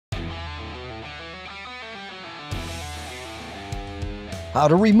How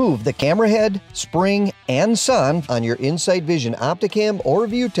to remove the camera head, spring, and sonde on your Insight Vision Opticam or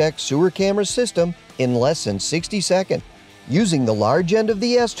Vutek sewer camera system in less than 60 seconds. Using the large end of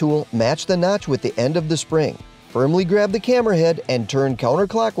the S-tool, match the notch with the end of the spring. Firmly grab the camera head and turn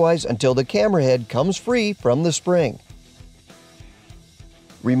counterclockwise until the camera head comes free from the spring.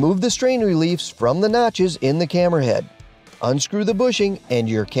 Remove the strain reliefs from the notches in the camera head. Unscrew the bushing and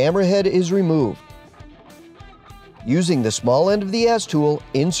your camera head is removed. Using the small end of the S-tool,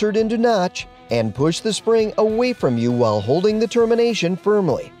 insert into notch and push the spring away from you while holding the termination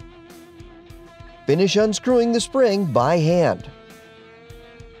firmly. Finish unscrewing the spring by hand.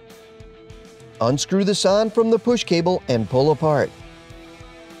 Unscrew the sonde from the push cable and pull apart.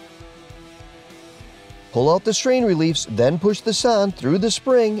 Pull out the strain reliefs, then push the sonde through the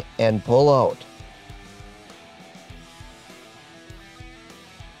spring and pull out.